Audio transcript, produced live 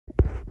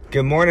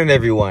Good morning,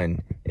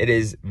 everyone. It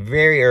is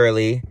very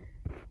early,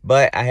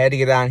 but I had to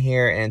get on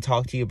here and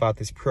talk to you about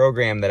this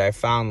program that I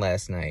found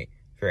last night.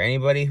 For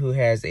anybody who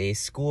has a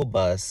school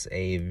bus,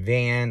 a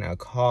van, a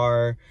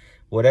car,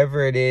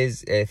 whatever it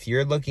is, if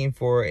you're looking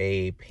for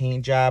a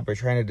paint job or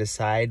trying to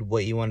decide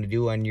what you want to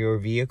do on your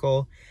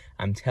vehicle,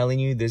 I'm telling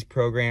you, this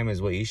program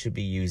is what you should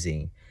be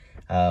using.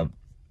 I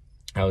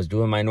was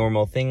doing my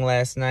normal thing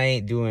last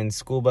night, doing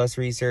school bus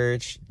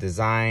research,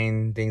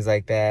 design, things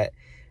like that.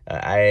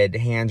 I had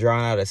hand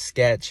drawn out a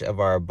sketch of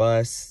our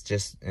bus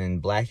just in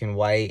black and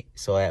white,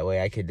 so that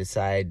way I could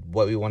decide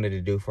what we wanted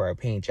to do for our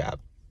paint job.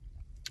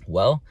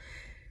 Well,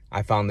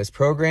 I found this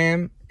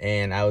program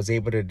and I was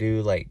able to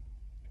do like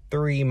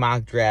 3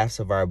 mock drafts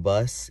of our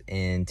bus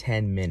in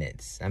 10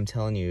 minutes. I'm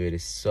telling you, it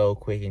is so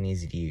quick and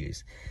easy to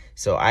use.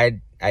 So I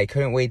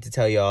couldn't wait to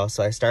tell y'all,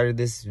 so I started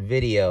this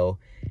video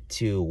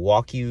to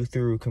walk you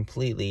through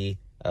completely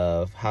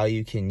of how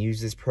you can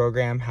use this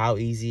program, how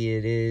easy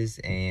it is,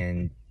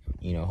 and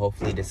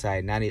hopefully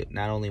decide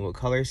not only what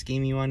color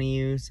scheme you want to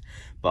use,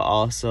 but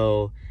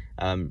also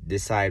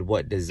decide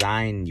what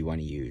design you want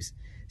to use.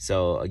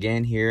 So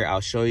again, here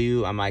I'll show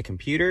you on my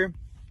computer.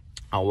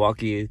 I'll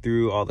walk you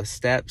through all the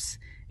steps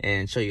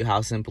and show you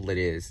how simple it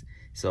is.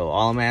 So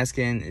all I'm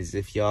asking is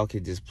if y'all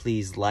could just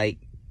please like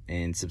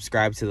and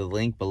subscribe to the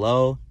link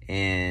below.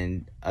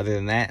 And other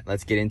than that,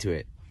 let's get into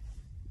it.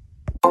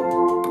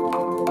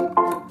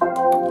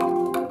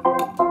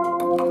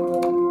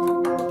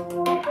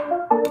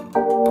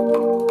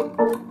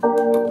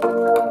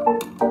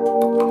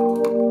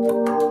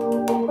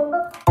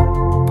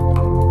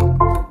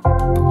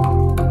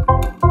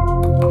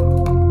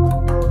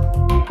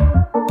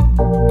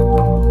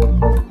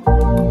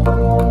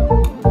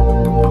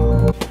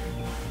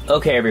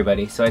 Okay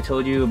everybody, so I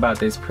told you about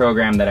this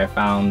program that I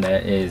found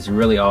that is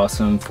really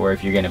awesome for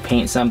if you're gonna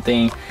paint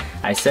something.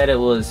 I said it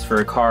was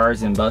for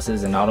cars and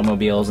buses and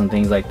automobiles and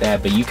things like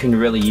that, but you can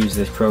really use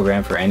this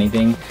program for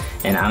anything.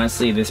 And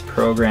honestly, this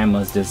program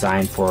was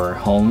designed for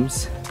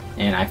homes,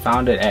 and I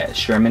found it at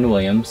Sherman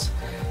Williams.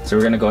 So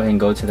we're gonna go ahead and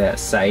go to that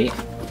site,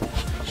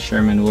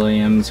 Sherman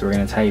Williams. We're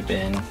gonna type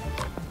in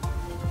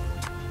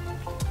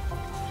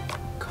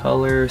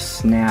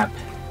ColorSnap,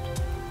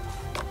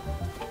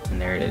 and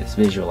there it is,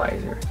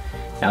 visualizer.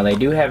 Now they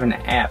do have an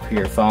app for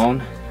your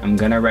phone. I'm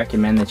gonna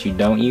recommend that you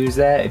don't use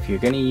that. If you're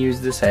gonna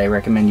use this, I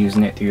recommend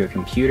using it through your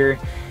computer,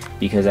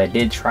 because I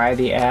did try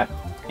the app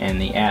and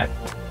the app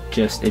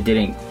it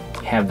didn't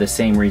have the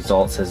same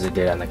results as it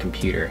did on the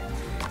computer.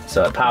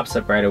 So it pops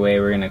up right away.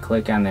 We're gonna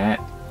click on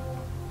that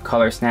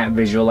ColorSnap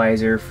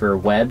visualizer for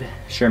web,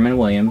 Sherman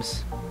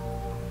Williams.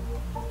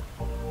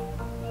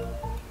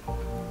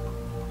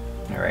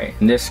 Alright,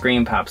 and this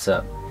screen pops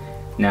up.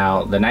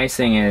 Now the nice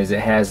thing is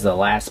it has the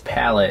last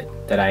palette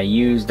that I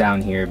use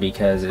down here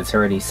because it's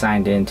already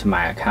signed into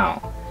my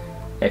account.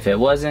 If it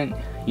wasn't,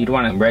 you'd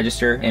want to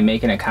register and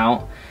make an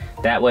account.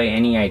 That way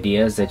any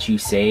ideas that you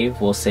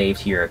save will save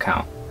to your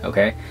account.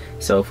 Okay,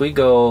 so if we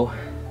go,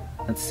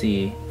 let's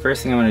see,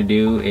 first thing I'm going to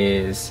do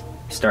is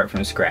start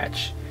from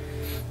scratch.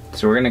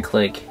 So we're going to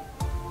click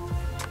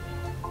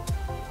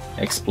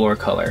explore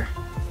color.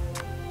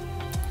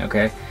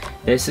 Okay,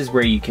 this is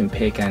where you can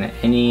pick on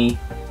any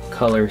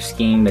color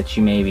scheme that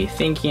you may be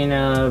thinking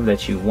of,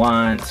 that you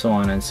want, so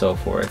on and so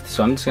forth.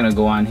 So I'm just gonna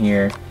go on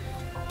here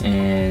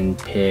and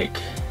pick,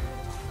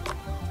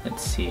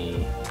 let's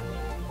see,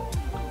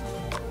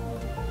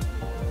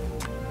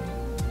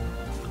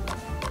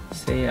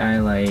 say I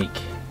like,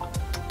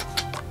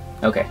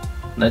 okay,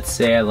 let's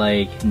say I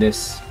like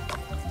this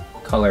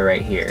color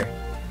right here.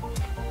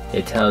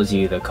 It tells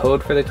you the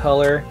code for the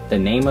color, the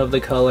name of the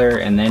color,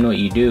 and then what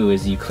you do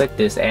is you click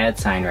this add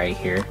sign right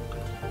here,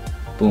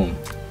 boom,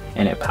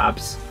 and it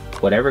pops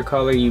whatever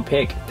color you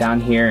pick down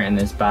here in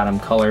this bottom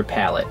color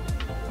palette.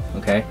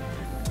 Okay,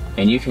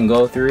 and you can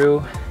go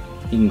through,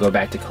 you can go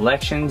back to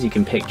collections, you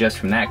can pick just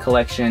from that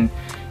collection,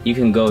 you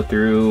can go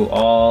through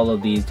all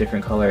of these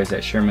different colors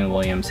that Sherman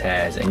Williams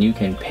has, and you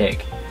can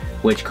pick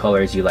which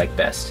colors you like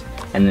best,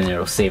 and then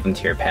it'll save them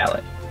to your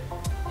palette.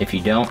 If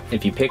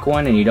you pick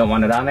one and you don't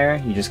want it on there,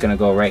 you're just gonna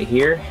go right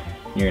here,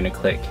 you're gonna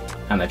click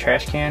on the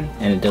trash can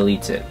and it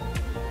deletes it.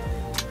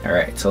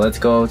 Alright, so let's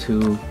go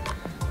to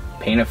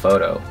paint a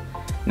photo.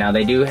 Now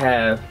they do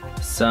have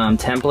some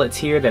templates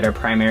here that are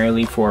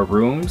primarily for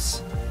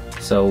rooms.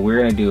 So we're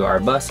gonna do our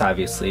bus,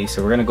 obviously.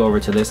 So we're gonna go over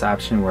to this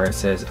option where it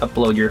says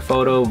upload your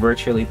photo,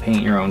 virtually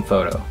paint your own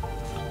photo.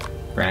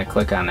 We're gonna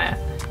click on that.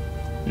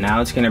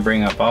 Now it's gonna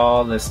bring up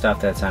all the stuff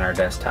that's on our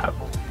desktop,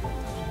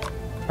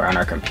 or on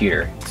our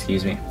computer,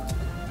 excuse me.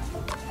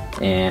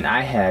 And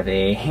I have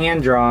a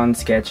hand-drawn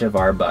sketch of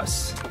our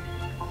bus.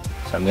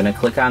 So I'm gonna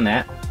click on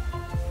that.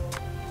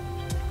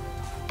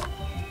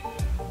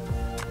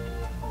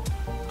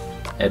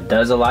 It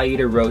does allow you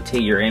to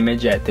rotate your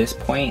image at this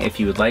point if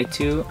you would like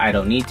to. I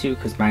don't need to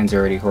because mine's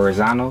already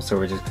horizontal, so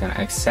we're just gonna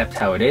accept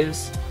how it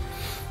is.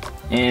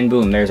 And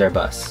boom, there's our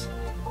bus.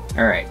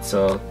 Alright,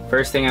 so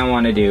first thing I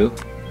want to do,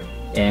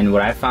 and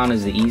what I found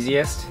is the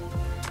easiest,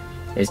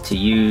 is to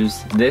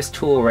use this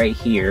tool right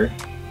here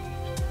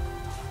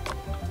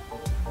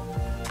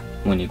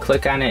when you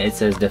click on it, it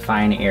says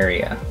define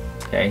area.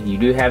 Okay, you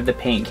do have the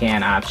paint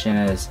can option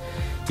as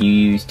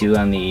you do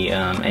on the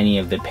any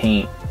of the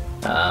paint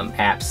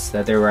apps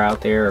that there were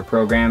out there or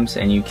programs,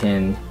 and you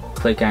can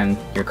click on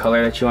your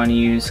color that you want to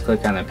use,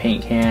 click on the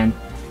paint can,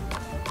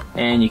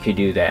 and you could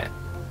do that.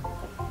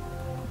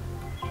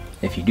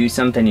 If you do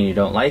something and you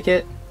don't like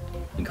it,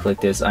 you click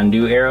this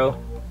undo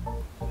arrow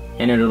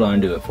and it'll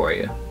undo it for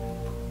you.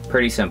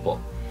 Pretty simple.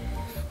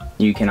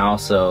 You can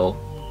also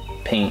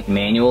paint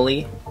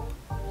manually.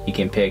 You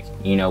can pick,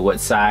 you know, what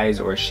size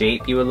or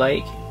shape you would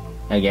like.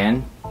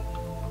 Again,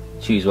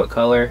 choose what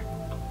color,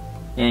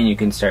 and you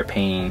can start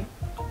painting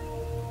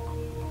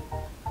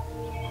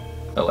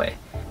away.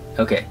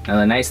 Okay, now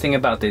the nice thing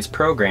about this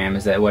program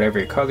is that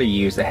whatever color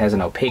you use, it has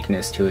an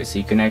opaqueness to it, so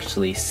you can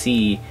actually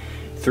see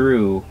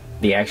through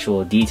the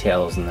actual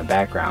details in the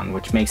background,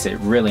 which makes it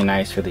really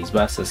nice for these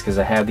buses, because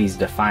I have these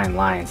defined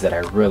lines that I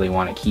really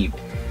want to keep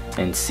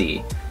and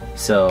see.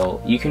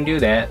 So you can do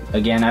that.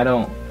 Again, I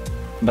don't,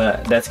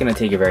 but that's going to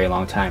take a very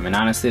long time, and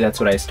honestly that's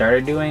what I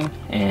started doing,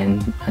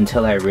 and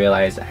until I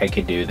realized I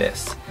could do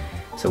this.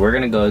 So we're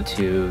going to go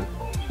to,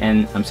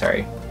 and I'm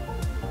sorry,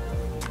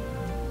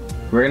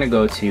 we're going to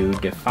go to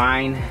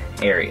define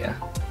area.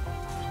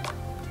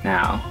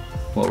 Now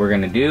what we're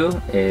going to do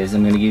is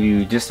I'm going to give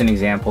you just an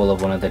example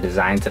of one of the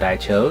designs that I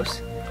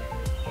chose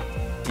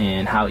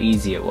and how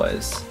easy it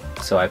was.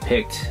 So I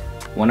picked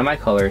one of my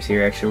colors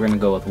here. Actually, we're going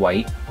to go with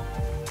white,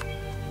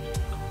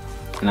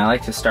 and I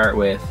like to start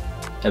with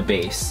a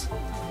base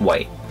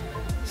white.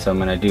 So I'm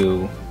going to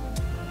do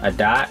a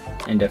dot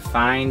and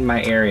define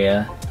my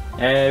area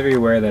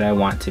everywhere that I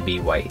want to be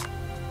white,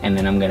 and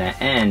then I'm going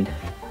to end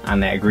on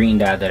that green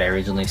dot that I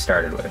originally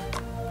started with.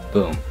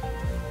 Boom,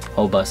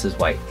 whole bus is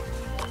white.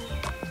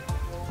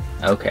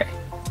 Okay,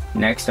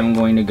 next I'm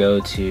going to go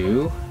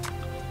to,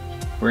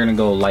 we're going to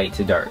go light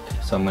to dark,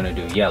 so I'm going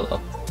to do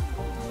yellow,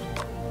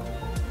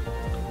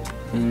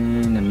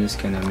 and I'm just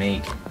going to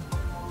make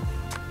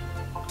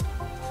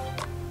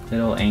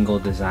little angle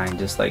design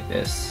just like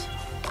this.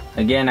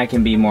 Again, I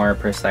can be more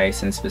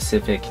precise and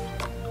specific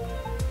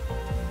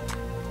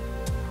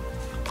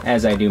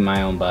as I do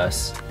my own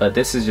bus, but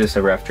this is just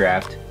a rough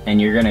draft,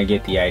 and you're gonna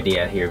get the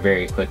idea here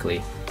very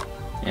quickly.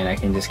 And I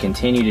can just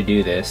continue to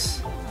do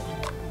this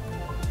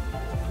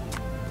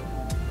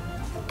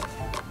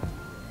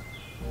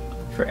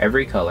for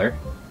every color,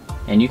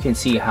 and you can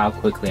see how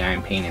quickly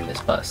I'm painting this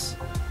bus.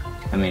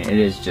 I mean, it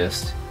is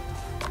just,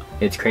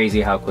 it's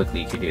crazy how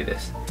quickly you could do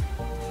this.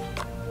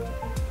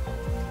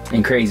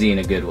 And crazy in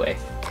a good way,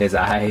 because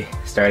I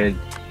started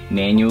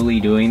manually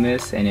doing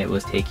this and it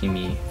was taking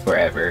me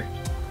forever.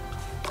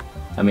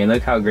 I mean,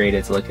 look how great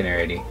it's looking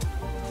already.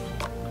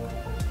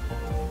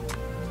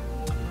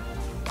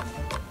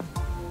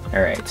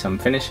 Alright, so I'm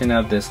finishing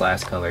up this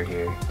last color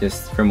here,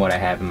 just from what I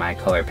have in my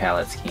color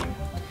palette scheme.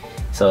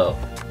 So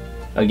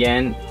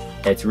again,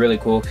 it's really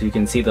cool because you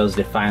can see those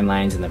defined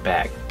lines in the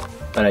back,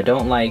 but I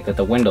don't like that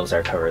the windows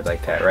are covered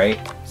like that, right?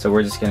 So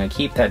we're just going to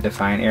keep that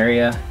defined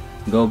area,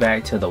 go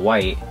back to the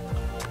white,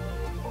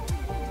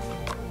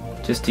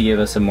 just to give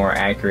us a more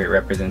accurate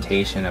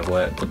representation of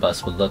what the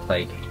bus would look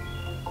like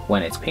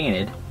when it's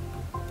painted.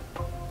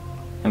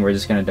 And we're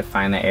just going to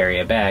define that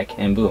area back,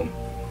 and boom,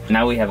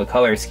 now we have a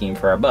color scheme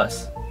for our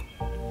bus.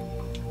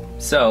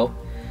 So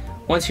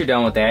once you're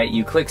done with that,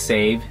 you click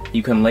save.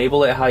 You can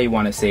label it how you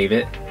want to save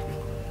it,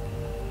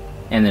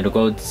 and it'll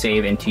go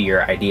save into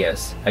your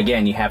ideas.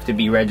 Again, you have to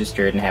be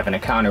registered and have an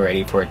account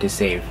already for it to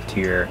save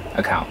to your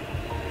account.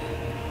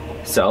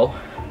 So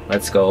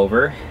let's go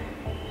over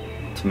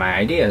to my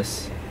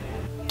ideas.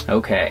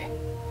 Okay,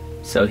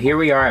 so here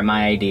we are at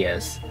my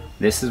ideas.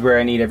 This is where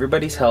I need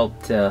everybody's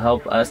help to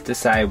help us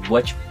decide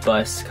which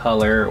bus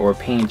color or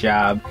paint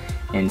job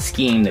and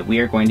scheme that we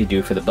are going to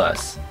do for the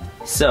bus.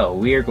 So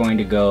we are going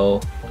to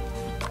go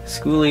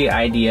Skoolie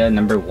idea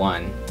number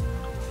 1.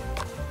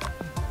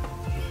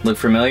 Look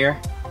familiar?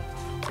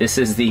 This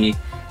is the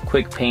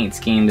quick paint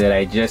scheme that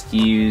I just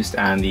used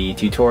on the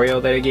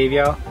tutorial that I gave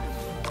y'all,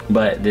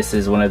 but this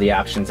is one of the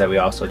options that we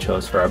also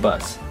chose for our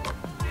bus.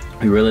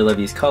 We really love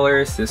these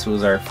colors. This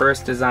was our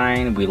first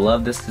design. We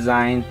love this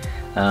design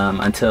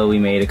until we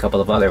made a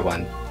couple of other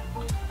ones.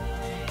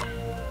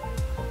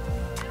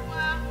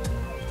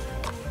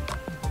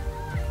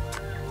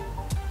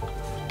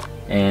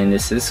 And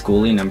this is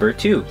Skoolie number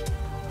 2.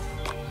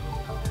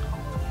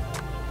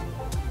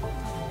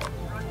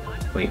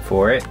 Wait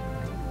for it.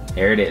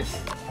 There it is.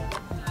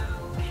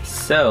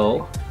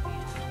 So,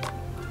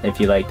 if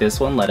you like this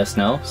one, let us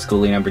know.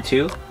 Skoolie number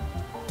 2.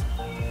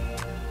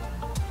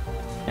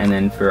 And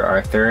then for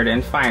our third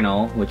and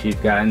final, which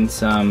we've gotten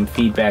some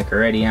feedback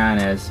already on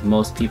as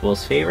most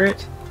people's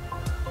favorite.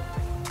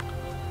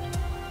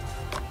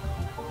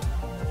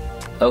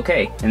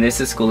 Okay, and this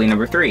is Skoolie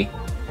number 3.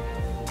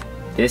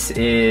 This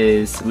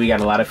is, we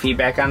got a lot of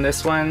feedback on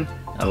this one.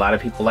 A lot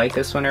of people like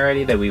this one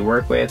already that we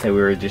work with, that we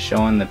were just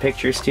showing the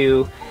pictures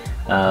to.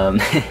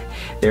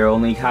 Their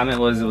only comment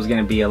was it was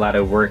going to be a lot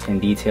of work and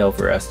detail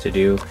for us to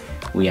do.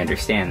 We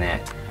understand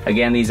that.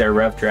 Again, these are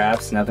rough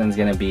drafts. Nothing's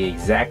gonna be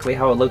exactly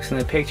how it looks in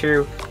the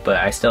picture, but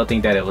I still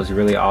think that it was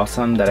really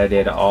awesome that I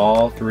did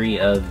all 3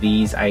 of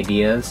these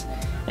ideas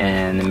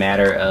in a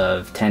matter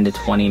of 10 to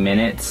 20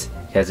 minutes,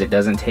 because it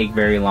doesn't take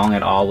very long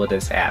at all with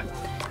this app.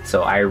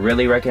 So I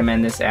really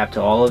recommend this app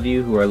to all of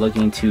you who are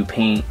looking to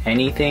paint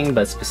anything,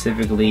 but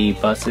specifically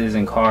buses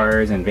and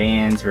cars and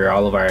vans for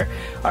all of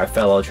our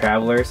fellow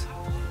travelers.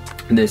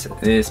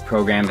 This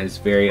program is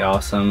very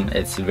awesome.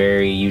 It's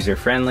very user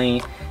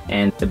friendly,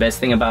 and the best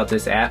thing about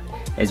this app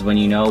is when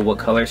you know what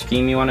color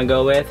scheme you want to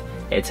go with,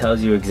 it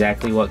tells you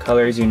exactly what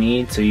colors you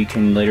need, so you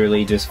can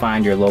literally just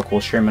find your local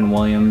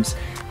Sherman-Williams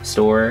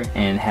store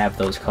and have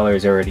those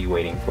colors already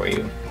waiting for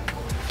you.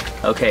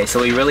 Okay, so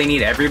we really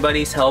need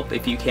everybody's help.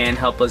 If you can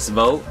help us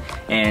vote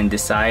and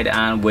decide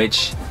on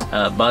which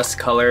bus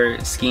color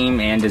scheme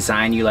and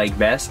design you like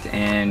best,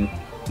 and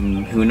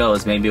who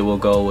knows, maybe we'll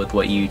go with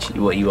what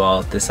you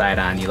all decide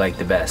on you like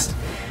the best.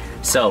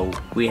 So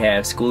we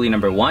have Skoolie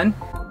number 1,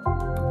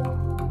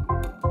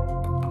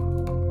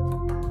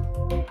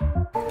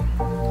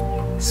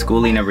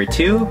 Skoolie number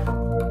 2,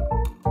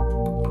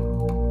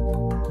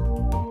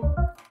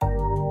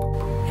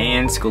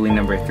 and Skoolie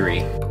number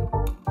 3.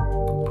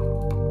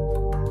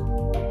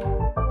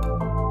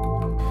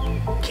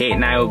 Kate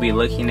and I will be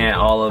looking at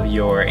all of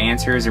your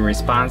answers and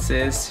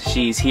responses.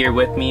 She's here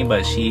with me,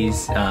 but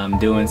she's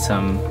doing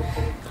some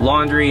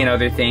laundry and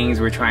other things.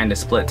 We're trying to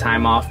split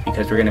time off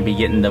because we're gonna be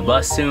getting the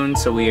bus soon,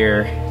 so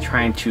we're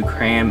trying to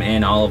cram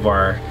in all of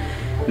our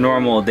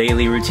normal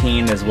daily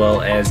routine as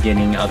well as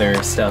getting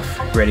other stuff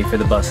ready for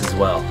the bus as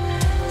well.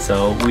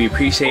 So we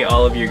appreciate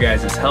all of your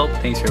guys' help.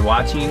 Thanks for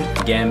watching.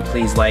 Again,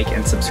 please like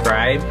and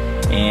subscribe,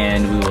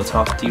 and we will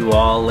talk to you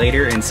all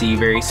later and see you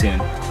very soon.